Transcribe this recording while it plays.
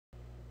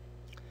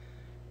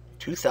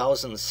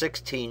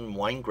2016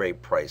 wine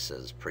grape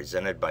prices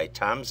presented by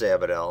Tom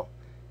Zabadell,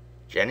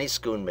 Jenny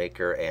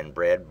Schoonmaker, and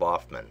Brad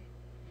Boffman.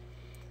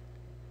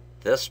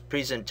 This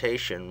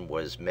presentation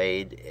was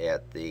made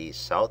at the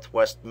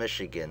Southwest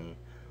Michigan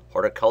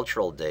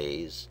Horticultural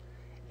Days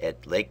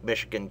at Lake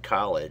Michigan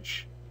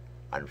College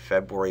on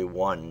February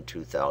 1,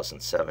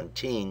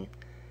 2017,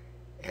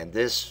 and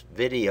this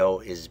video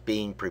is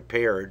being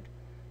prepared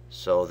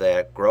so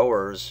that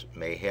growers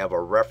may have a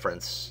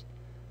reference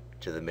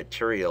to the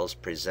materials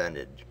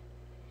presented.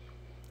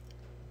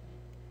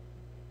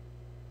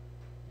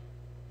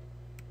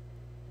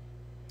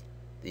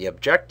 The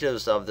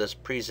objectives of this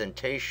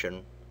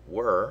presentation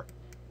were: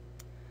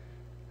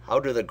 how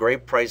do the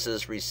grape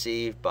prices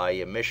received by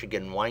a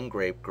Michigan wine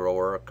grape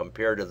grower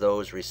compare to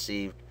those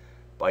received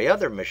by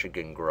other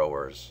Michigan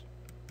growers?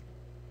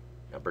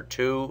 Number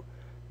two,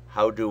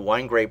 how do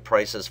wine grape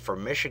prices for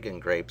Michigan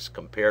grapes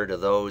compare to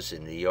those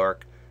in New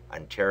York,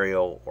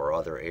 Ontario, or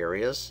other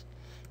areas?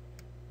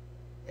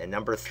 And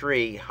number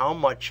three, how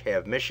much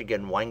have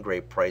Michigan wine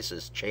grape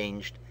prices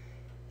changed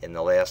in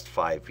the last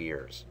 5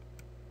 years?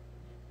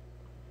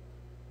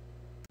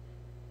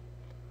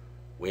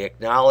 We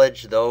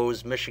acknowledge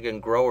those Michigan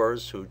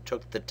growers who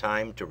took the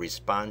time to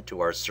respond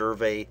to our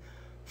survey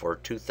for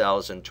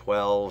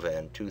 2012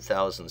 and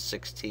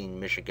 2016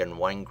 Michigan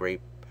wine grape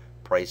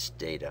price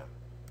data.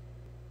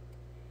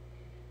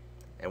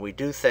 And we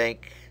do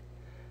thank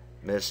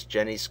Miss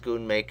Jenny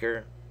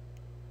Schoonmaker,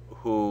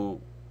 who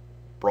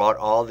brought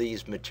all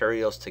these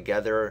materials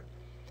together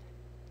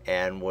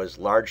and was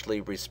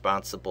largely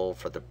responsible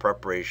for the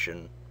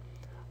preparation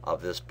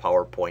of this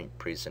PowerPoint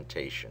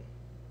presentation.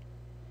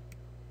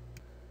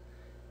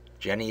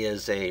 Jenny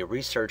is a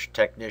research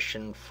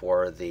technician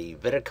for the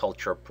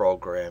Viticulture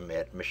program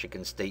at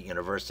Michigan State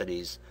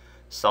University's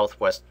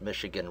Southwest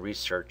Michigan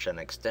Research and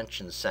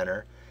Extension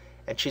Center,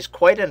 and she's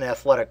quite an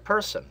athletic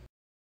person.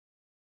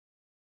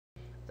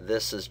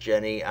 This is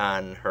Jenny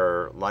on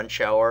her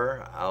lunch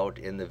hour out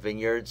in the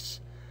vineyards,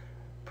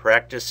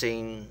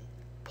 practicing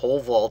pole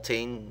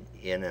vaulting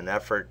in an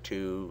effort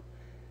to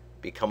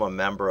become a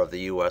member of the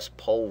U.S.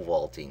 pole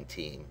vaulting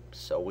team.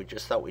 So we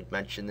just thought we'd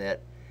mention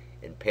that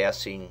in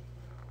passing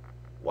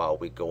while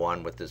we go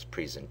on with this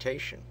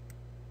presentation.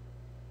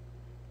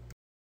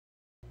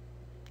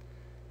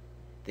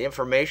 The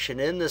information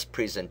in this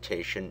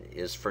presentation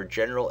is for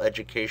general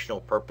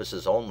educational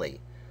purposes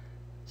only.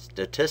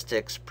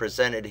 Statistics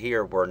presented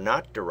here were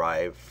not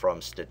derived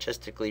from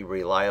statistically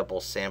reliable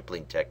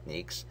sampling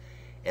techniques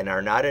and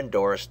are not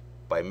endorsed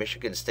by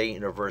Michigan State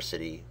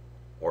University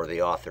or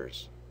the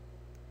authors.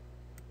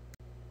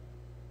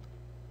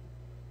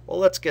 Well,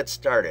 let's get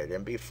started.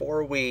 And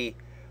before we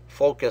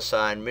focus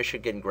on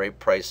Michigan grape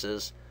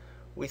prices,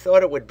 we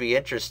thought it would be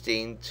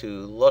interesting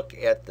to look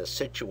at the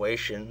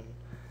situation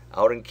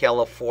out in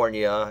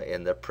California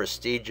in the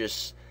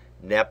prestigious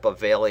Napa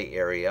Valley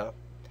area.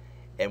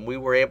 And we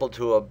were able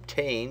to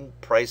obtain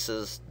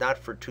prices not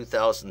for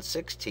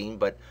 2016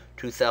 but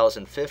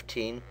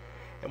 2015,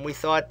 and we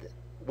thought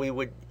we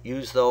would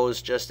use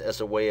those just as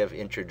a way of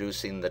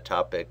introducing the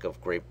topic of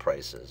grape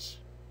prices.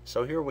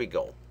 So here we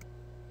go.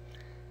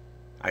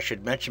 I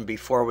should mention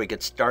before we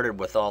get started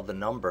with all the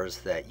numbers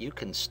that you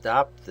can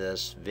stop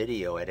this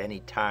video at any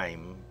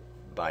time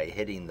by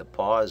hitting the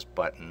pause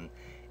button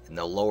in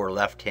the lower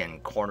left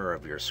hand corner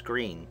of your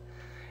screen,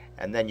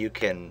 and then you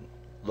can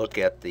look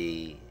at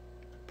the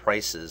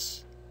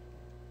prices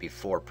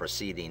before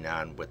proceeding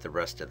on with the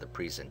rest of the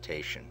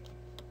presentation.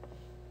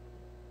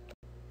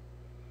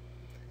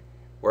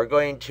 We're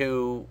going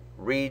to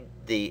read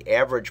the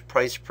average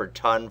price per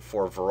ton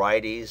for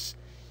varieties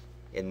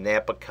in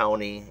Napa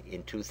County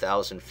in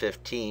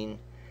 2015,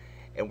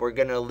 and we're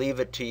going to leave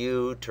it to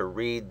you to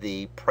read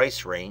the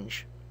price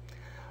range.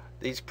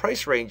 These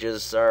price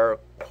ranges are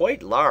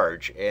quite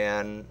large,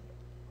 and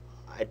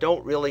I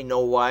don't really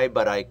know why,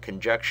 but I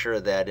conjecture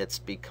that it's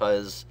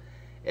because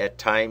at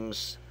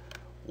times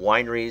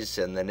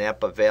wineries in the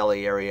Napa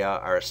Valley area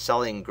are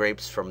selling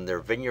grapes from their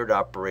vineyard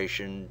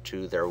operation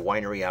to their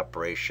winery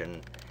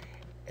operation,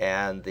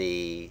 and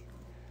the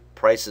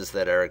prices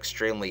that are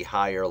extremely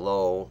high or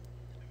low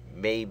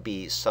may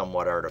be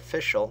somewhat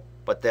artificial,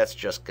 but that's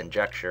just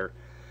conjecture.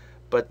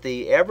 But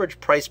the average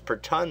price per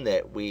ton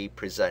that we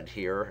present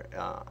here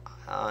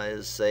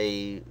is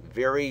a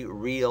very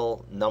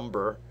real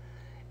number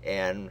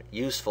and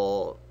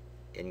useful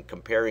in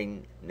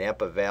comparing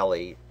Napa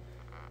Valley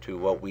to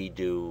what we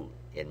do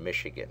in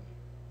Michigan.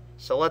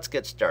 So let's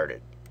get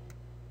started.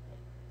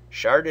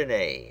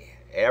 Chardonnay,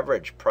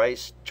 average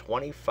price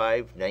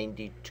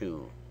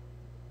 $25.92.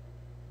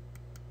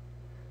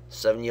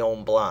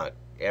 Sauvignon Blanc,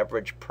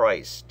 average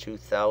price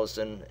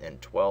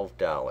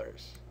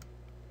 $2,012.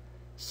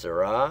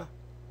 Syrah,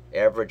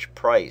 average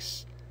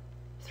price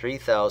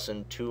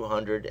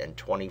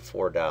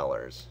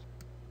 $3,224.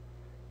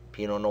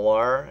 Pinot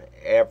Noir,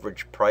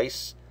 average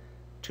price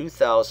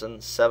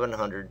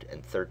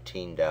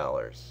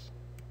 $2,713.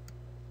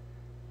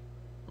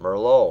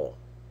 Merlot,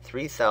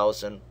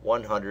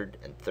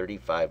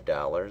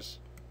 $3,135.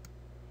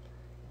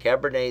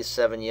 Cabernet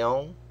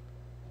Sauvignon,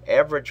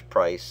 Average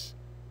price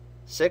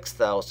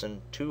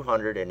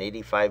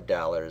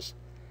 $6,285,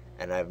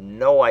 and I have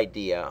no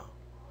idea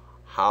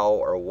how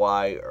or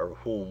why or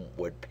whom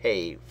would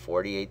pay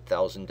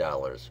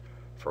 $48,000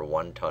 for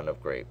 1 ton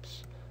of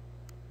grapes.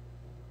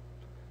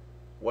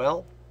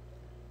 Well,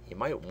 you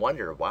might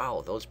wonder,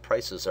 wow, those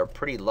prices are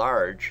pretty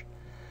large.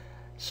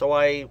 So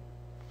I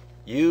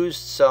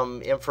used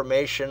some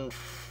information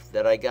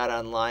that I got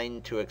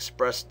online to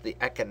express the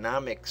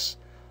economics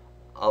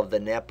of the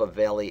Napa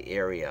Valley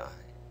area.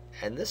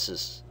 And this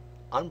is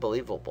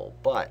unbelievable,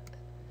 but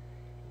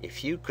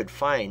if you could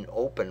find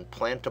open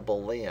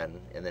plantable land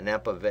in the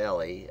Napa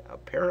Valley,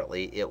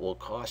 apparently it will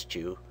cost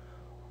you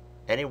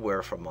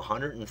anywhere from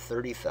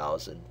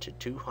 $130,000 to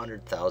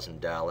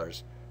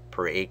 $200,000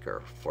 per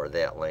acre for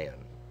that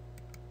land.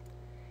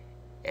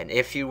 And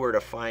if you were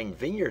to find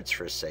vineyards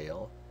for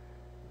sale,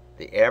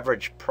 the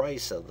average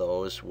price of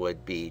those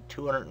would be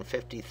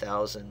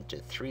 $250,000 to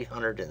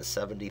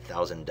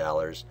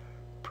 $370,000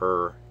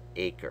 per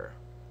acre.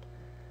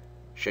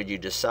 Should you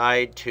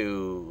decide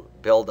to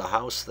build a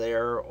house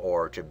there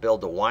or to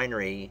build a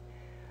winery,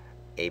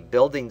 a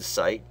building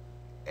site,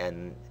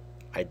 and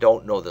I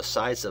don't know the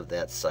size of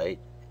that site,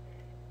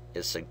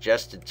 is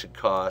suggested to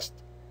cost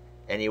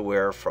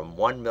anywhere from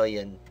 $1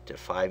 million to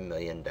 $5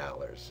 million.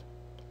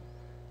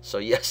 So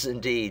yes,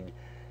 indeed,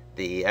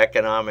 the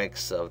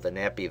economics of the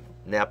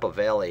Napa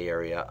Valley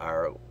area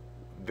are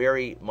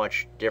very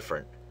much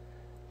different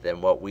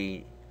than what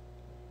we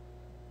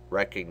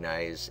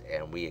recognize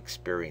and we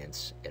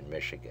experience in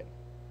Michigan.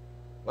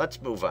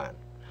 Let's move on.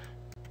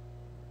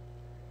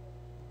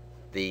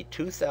 The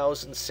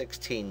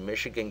 2016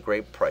 Michigan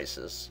grape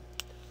prices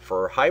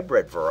for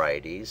hybrid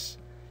varieties,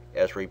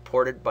 as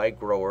reported by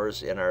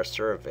growers in our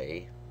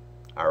survey,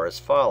 are as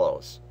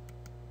follows.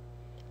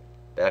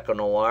 Baco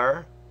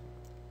Noir,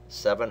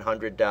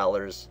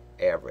 $700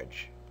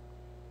 average.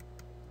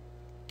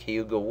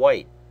 Cayuga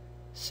White,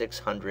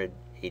 $688.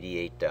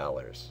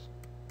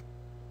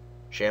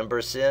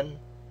 Chambourcin,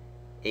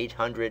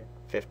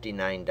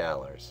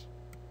 $859.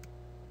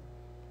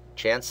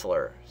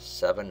 Chancellor,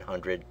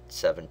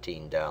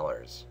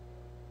 $717.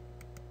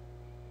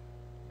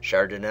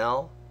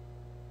 Chardonnay,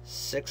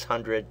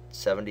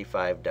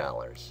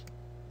 $675.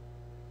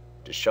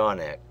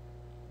 Deschanel,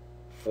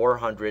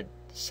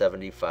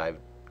 $475.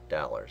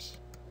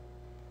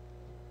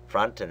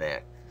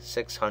 Frontenac,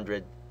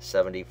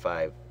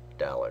 $675.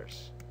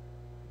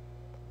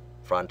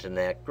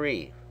 Frontenac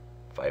Gris,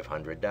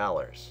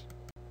 $500.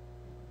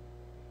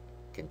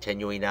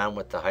 Continuing on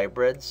with the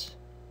hybrids,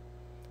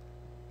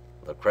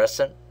 Le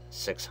Crescent,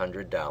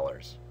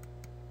 $600.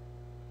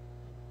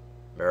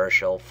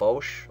 Marichal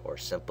Foch, or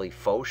simply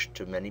Foch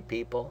to many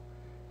people,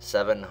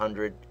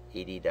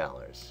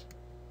 $780.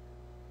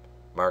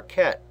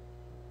 Marquette,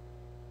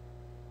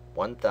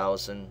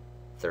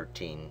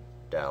 $1,013.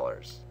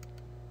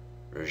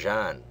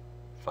 Rougeon,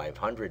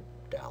 $500.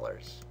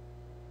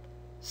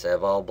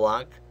 Saval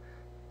Blanc,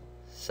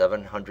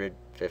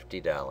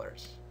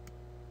 $750.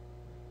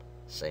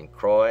 St.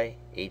 Croix,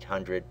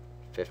 $850.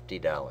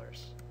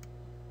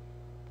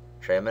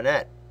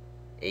 Traminette,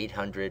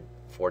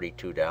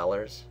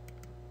 $842.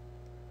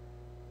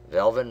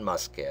 Velvet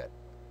Muscat,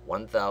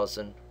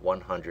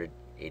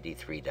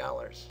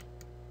 $1,183.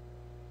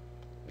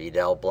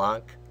 Vidal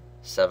Blanc,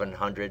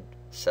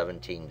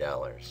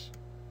 $717.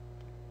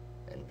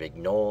 And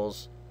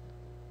Vignoles,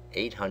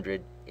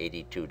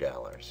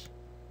 $882.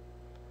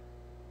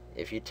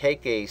 If you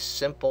take a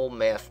simple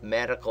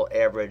mathematical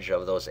average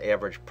of those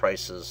average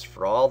prices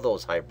for all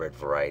those hybrid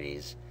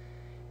varieties,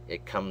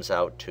 it comes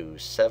out to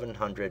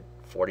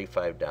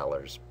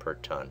 $745 per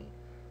ton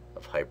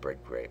of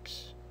hybrid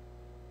grapes.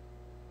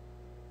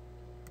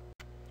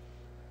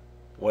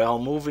 Well,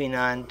 moving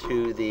on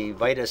to the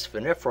Vitis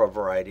vinifera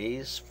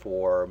varieties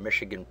for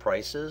Michigan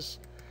prices,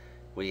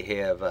 we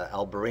have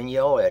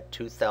Albarino at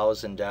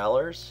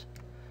 $2,000.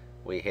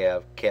 We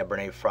have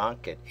Cabernet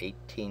Franc at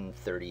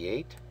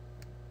 $1,838.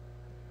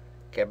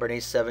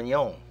 Cabernet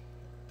Sauvignon,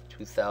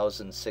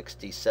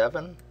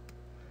 $2,067.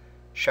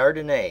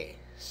 Chardonnay,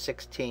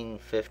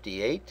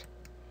 $1,658.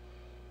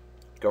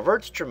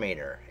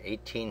 Gewürztraminer,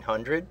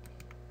 $1,800.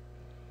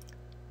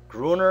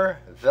 Gruner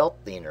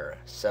Veltliner,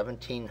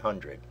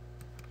 $1,700.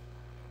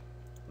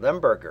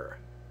 Lemberger,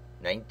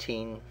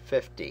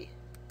 $1,950.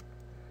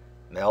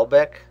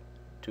 Malbec,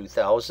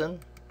 $2,000.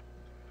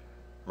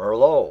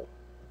 Merlot,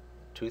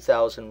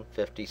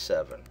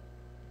 $2,057.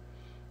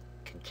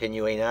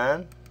 Continuing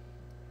on,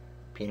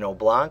 Pinot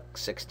Blanc,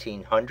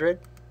 $1,600.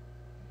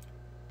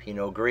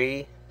 Pinot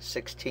Gris,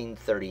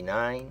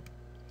 $1,639.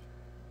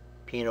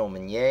 Pinot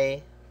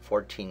Meunier,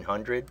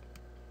 $1,400.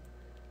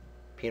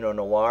 Pinot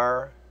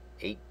Noir,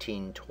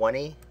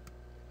 $1,820.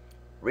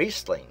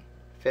 Riesling,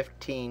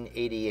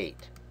 $1,588.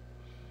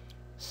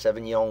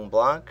 Sauvignon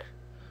Blanc,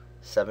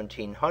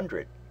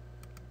 $1,700.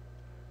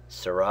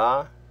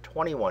 Syrah,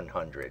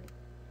 $2,100.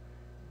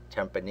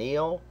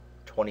 Tempranillo,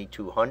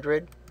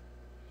 $2,200.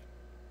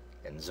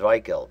 And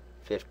Zweigelt,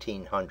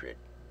 $1,500.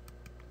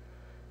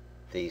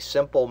 The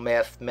simple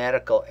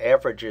mathematical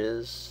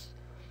averages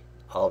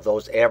of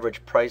those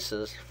average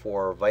prices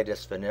for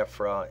Vitis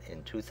vinifera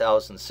in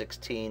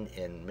 2016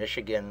 in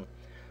Michigan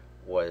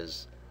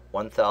was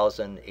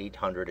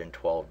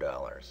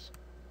 $1,812.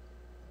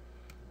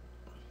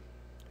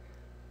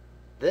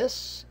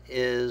 This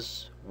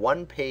is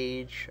one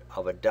page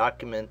of a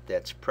document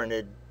that's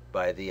printed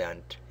by the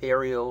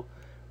Ontario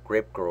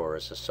Grape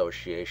Growers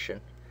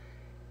Association,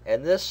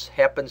 and this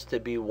happens to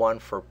be one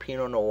for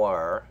Pinot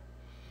Noir,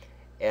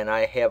 and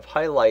I have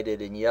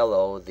highlighted in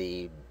yellow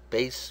the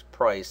base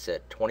price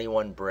at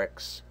 21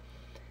 bricks,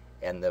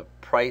 and the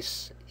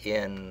price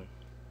in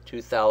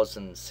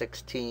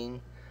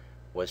 2016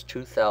 was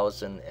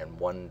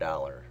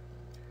 $2,001.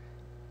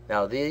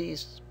 Now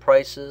these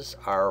prices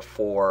are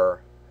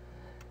for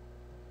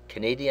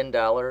Canadian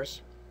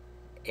dollars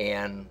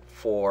and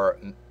for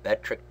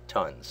metric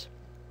tons.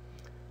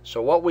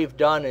 So what we've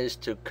done is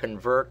to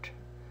convert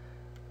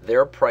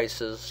their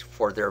prices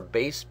for their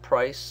base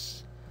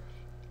price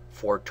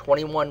for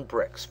 21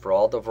 bricks for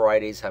all the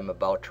varieties I'm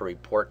about to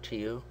report to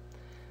you.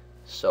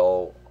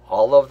 So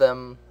all of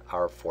them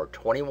are for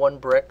 21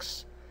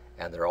 bricks,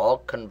 and they're all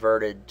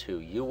converted to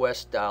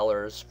US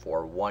dollars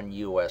for 1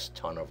 US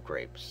ton of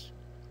grapes.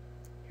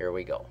 Here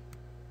we go.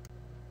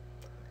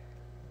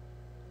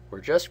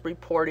 We're just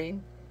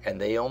reporting,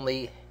 and they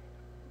only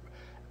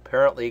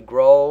apparently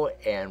grow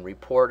and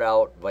report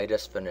out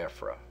Vitis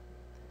vinifera.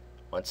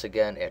 Once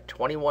again, at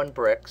 21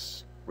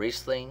 bricks,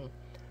 Riesling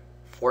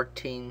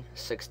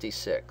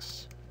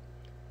 $14.66,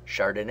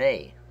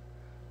 Chardonnay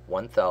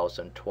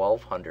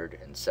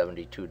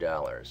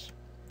 $1,1272,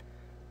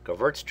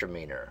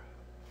 Gewürztraminer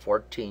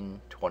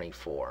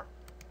 $14.24,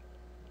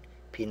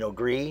 Pinot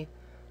Gris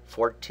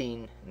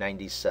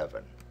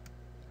 $14.97,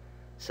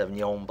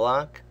 Sauvignon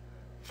Blanc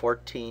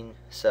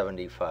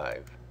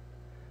 $14.75,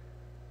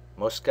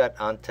 Muscat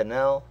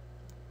Antonel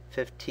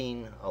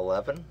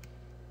 $15.11,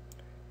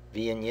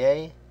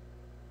 Viognier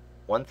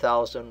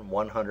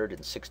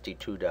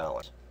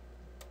 $1,162,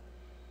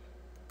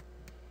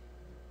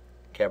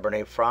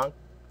 Cabernet Franc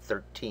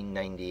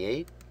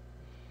 $13.98,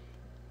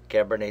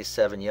 Cabernet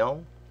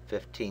Sauvignon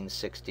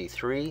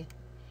 $15.63,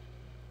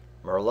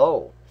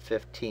 Merlot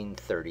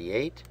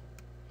 $15.38,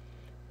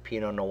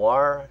 Pinot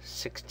Noir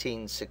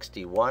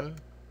 $16.61,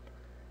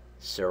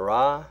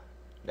 Syrah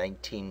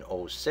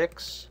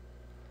 $19.06,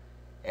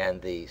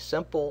 and the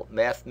simple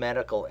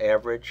mathematical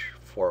average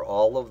for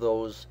all of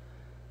those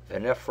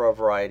vinifera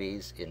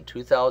varieties in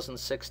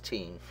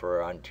 2016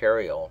 for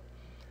Ontario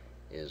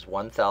is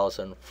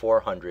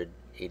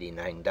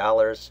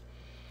 $1,489,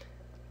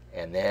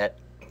 and that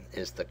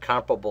is the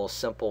comparable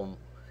simple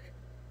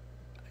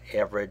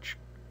average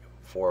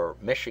for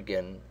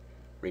Michigan,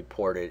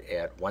 reported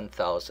at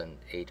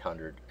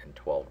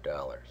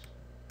 $1,812.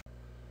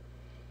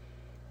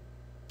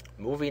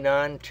 Moving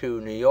on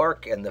to New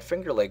York and the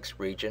Finger Lakes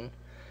region,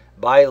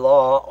 by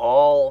law,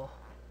 all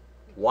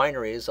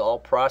wineries, all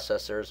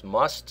processors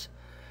must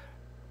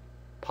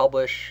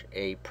publish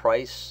a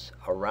price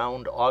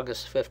around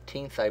August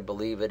 15th, I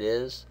believe it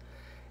is.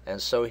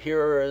 And so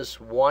here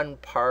is one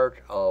part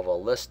of a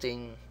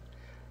listing,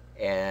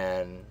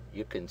 and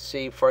you can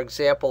see, for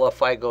example,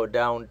 if I go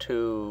down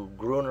to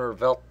Gruner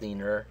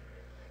Veltliner,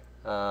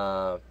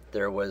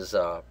 there was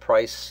a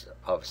price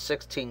of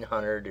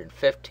 $1,600 and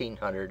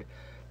 $1,500,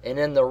 and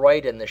in the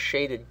right, in the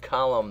shaded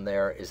column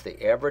there, is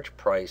the average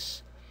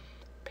price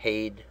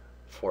paid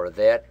for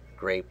that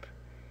grape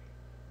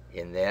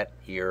in that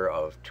year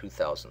of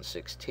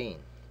 2016.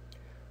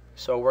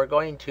 So we're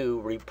going to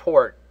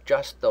report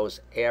just those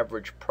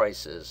average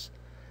prices,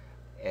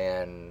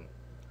 and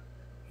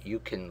you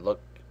can look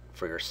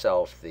for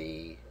yourself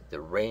the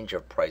range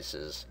of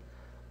prices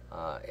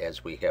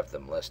as we have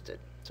them listed.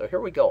 So here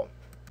we go.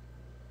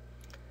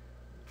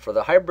 For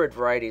the hybrid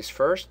varieties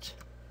first,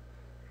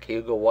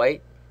 Cayuga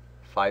White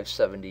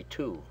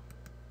 $572,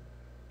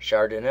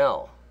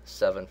 Chardonnay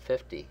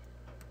 $750,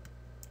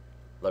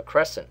 La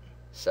Crescent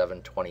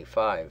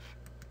 $725,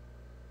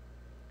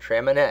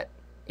 Traminette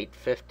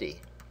 $850,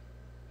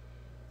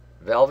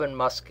 Velvin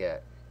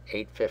Muscat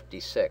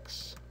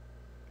 $856,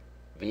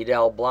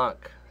 Vidal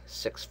Blanc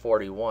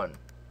 $641.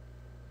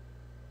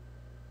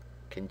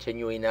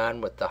 Continuing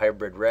on with the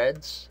hybrid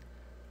reds,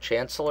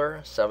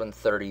 Chancellor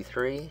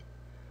 $733,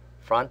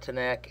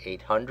 Frontenac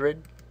 $800,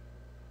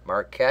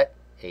 Marquette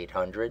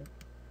 $800,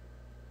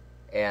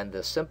 and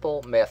the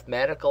simple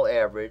mathematical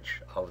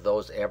average of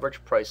those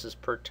average prices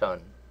per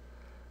ton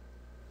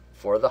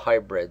for the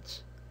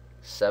hybrids,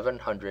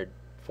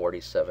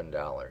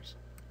 $747.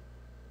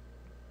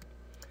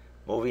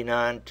 Moving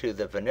on to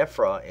the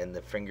vinifera in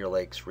the Finger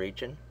Lakes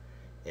region.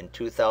 In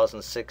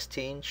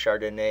 2016,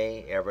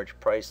 Chardonnay average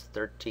price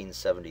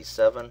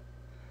 $13.77,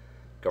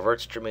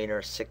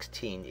 Gewürztraminer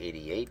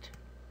 $16.88,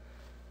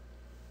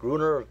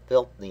 Gruner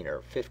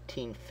Veltliner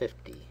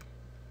 $15.50,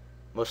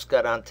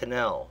 Muscat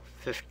Antonel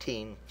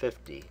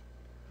 $15.50,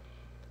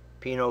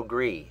 Pinot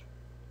Gris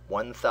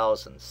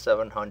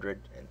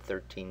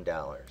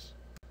 $1,713.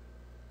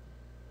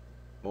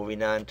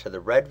 Moving on to the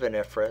red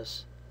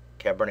viniferas,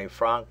 Cabernet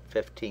Franc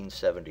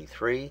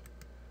 $15.73,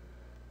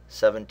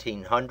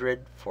 $1,700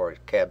 for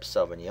Cab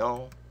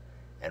Sauvignon,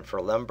 and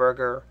for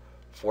Lemberger,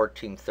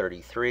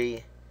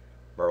 $1,433,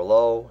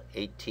 Merlot,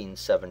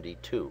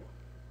 $1,872.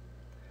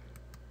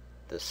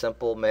 The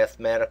simple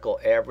mathematical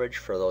average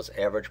for those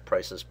average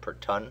prices per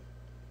ton,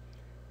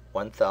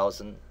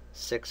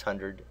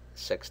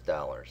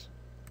 $1,606.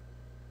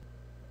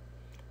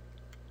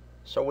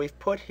 So we've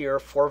put here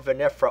for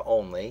vinifera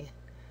only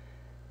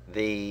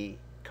the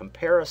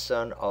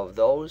comparison of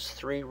those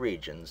three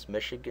regions,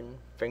 Michigan,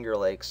 Finger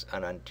Lakes,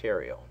 and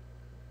Ontario.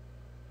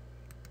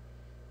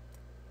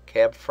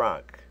 Cab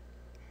Franc,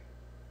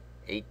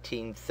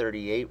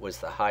 1838 was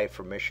the high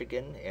for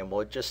Michigan, and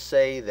we'll just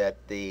say that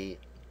the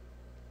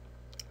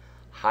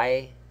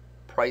high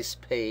price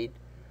paid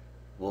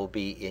will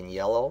be in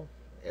yellow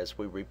as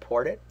we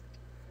report it,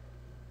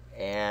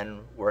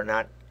 and we're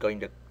not going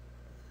to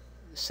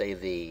say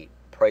the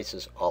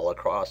prices all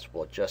across.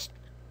 We'll just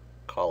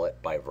call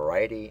it by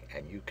variety,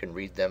 and you can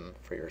read them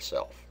for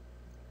yourself.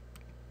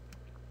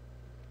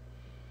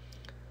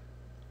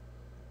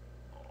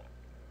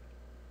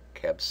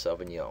 Cab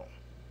Sauvignon,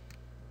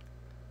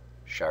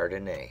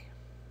 Chardonnay,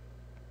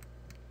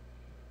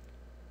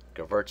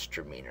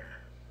 Gewürztraminer,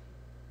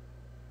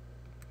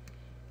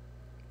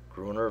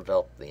 Gruner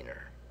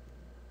Veltliner,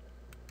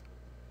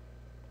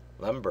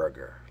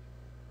 Lemberger,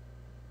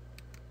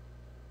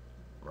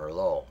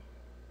 Merlot,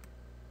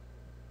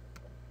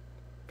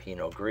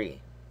 Pinot Gris,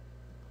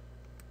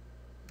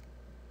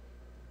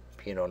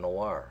 Pinot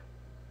Noir,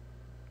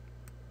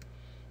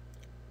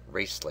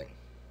 Riesling,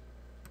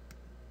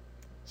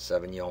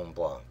 Sauvignon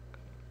Blanc,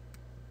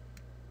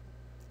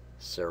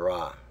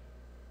 Syrah.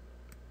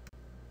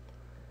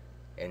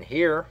 And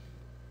here,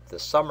 the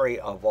summary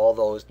of all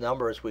those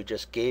numbers we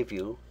just gave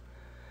you,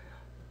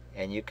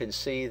 and you can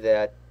see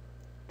that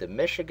the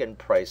Michigan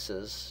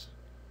prices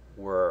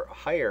were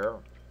higher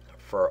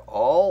for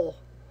all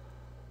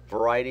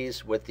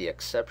varieties with the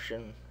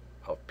exception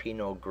of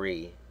Pinot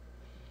Gris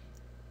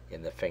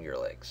in the Finger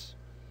Lakes.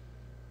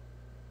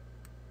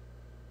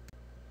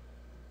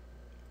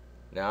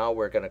 Now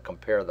we're going to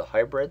compare the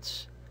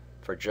hybrids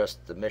for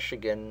just the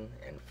Michigan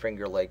and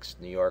Finger Lakes,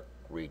 New York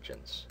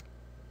regions.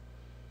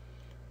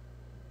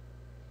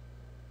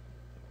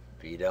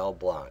 Vidal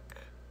Blanc,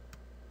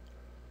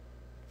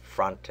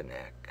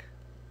 Frontenac,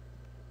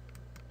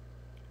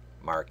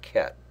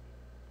 Marquette,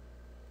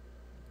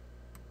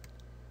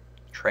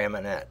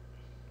 Traminette,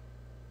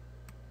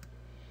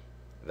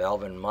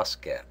 Valvin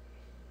Muscat.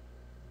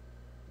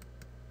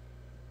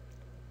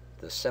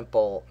 The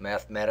simple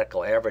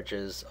mathematical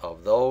averages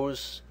of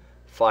those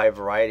 5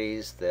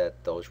 varieties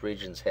that those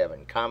regions have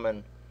in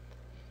common,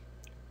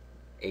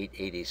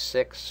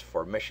 886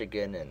 for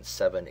Michigan and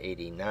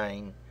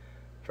 789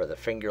 for the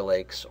Finger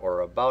Lakes,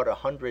 or about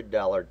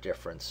 $100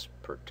 difference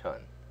per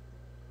ton.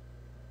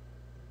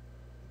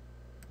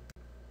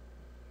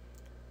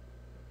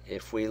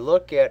 If we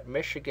look at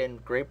Michigan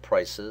grape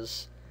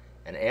prices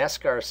and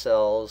ask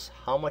ourselves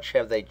how much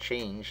have they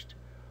changed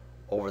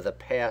over the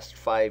past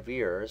 5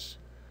 years,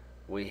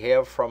 we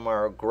have from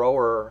our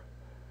grower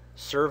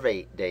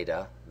survey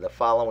data the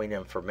following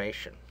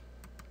information.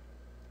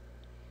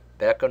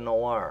 Becca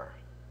Noir,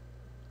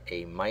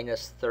 a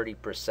minus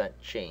 30%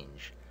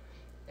 change,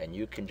 and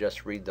you can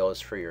just read those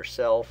for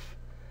yourself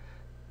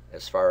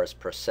as far as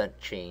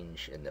percent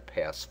change in the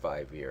past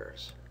 5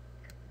 years.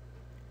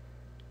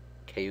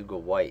 Cayuga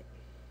White,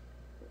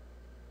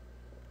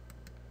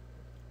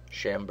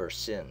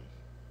 Chambourcin,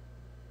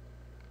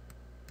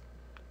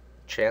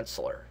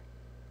 Chancellor,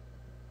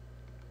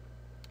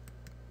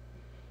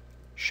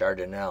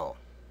 Chardonnay,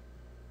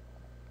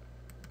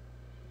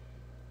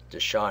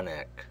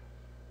 Deschanel,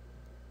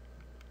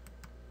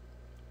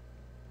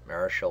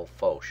 Maréchal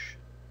Foch,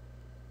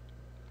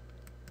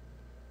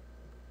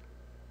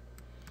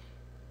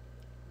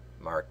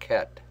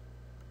 Marquette,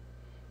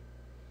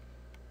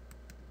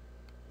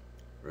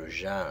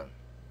 Rougean,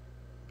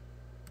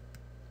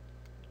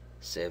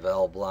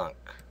 Sauvignon Blanc,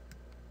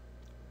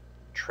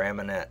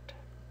 Traminette,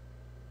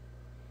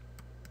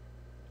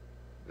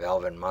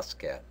 Valvin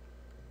Muscat,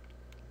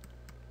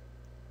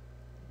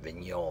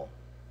 Vignon.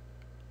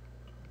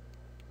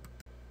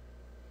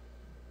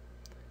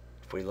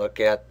 If we look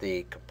at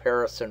the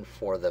comparison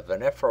for the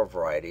vinifera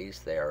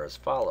varieties, they are as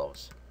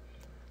follows.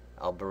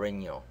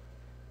 Albarino,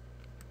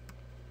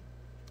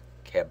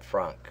 Cab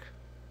Franc,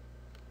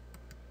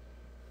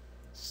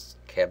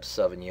 Cab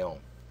Sauvignon,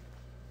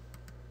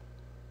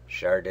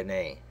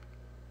 Chardonnay,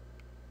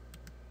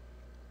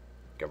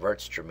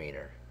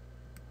 Gewürztraminer,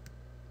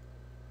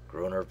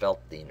 Gruner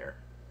Veltliner,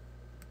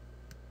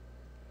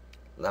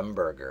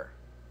 Lemberger,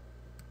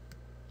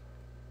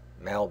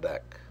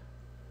 Malbec,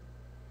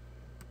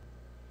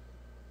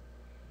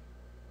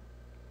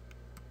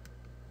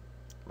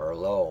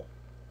 Merlot,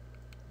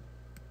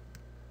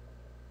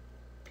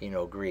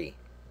 Pinot Gris,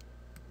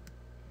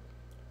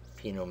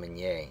 Pinot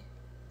Meunier,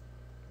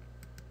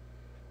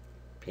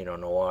 Pinot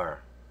Noir,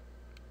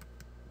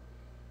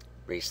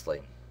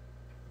 Riesling,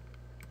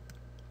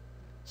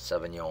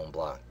 Sauvignon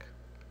Blanc,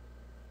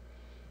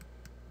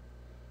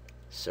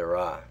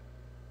 Syrah,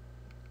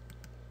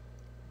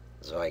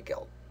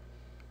 Zweigelt.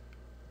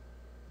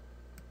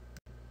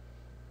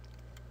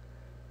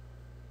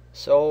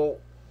 So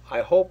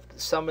I hope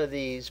some of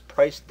these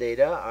price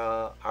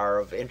data are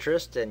of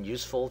interest and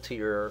useful to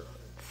your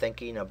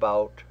thinking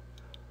about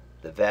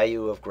the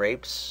value of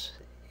grapes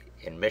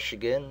in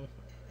Michigan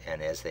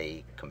and as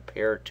they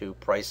compare to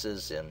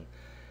prices in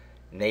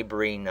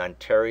neighboring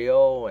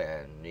Ontario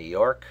and New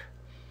York.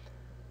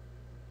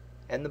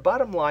 And the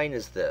bottom line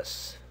is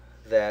this,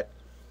 that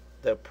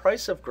the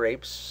price of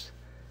grapes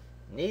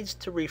needs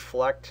to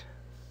reflect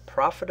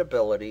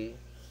profitability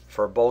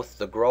for both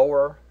the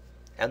grower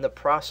and the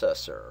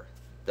processor,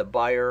 the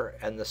buyer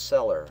and the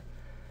seller.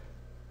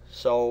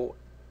 So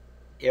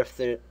if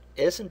it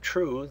isn't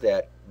true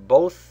that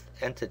both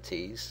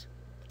entities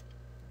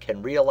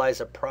can realize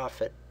a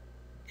profit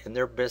in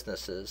their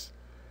businesses,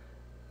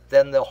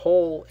 then the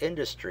whole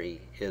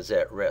industry is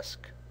at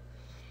risk.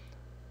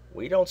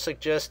 We don't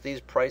suggest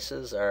these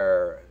prices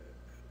are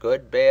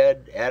good,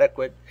 bad,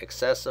 adequate,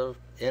 excessive,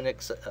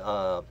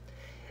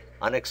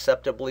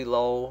 unacceptably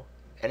low,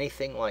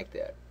 anything like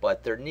that.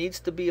 But there needs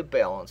to be a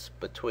balance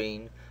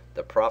between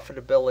the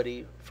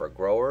profitability for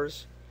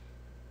growers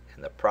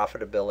and the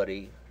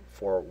profitability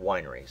for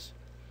wineries.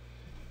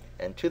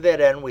 And to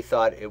that end, we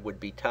thought it would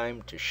be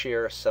time to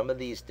share some of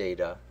these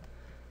data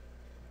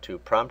to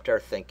prompt our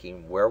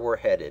thinking where we're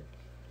headed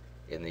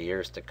in the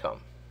years to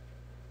come.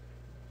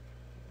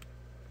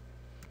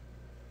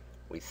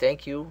 We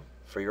thank you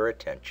for your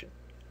attention.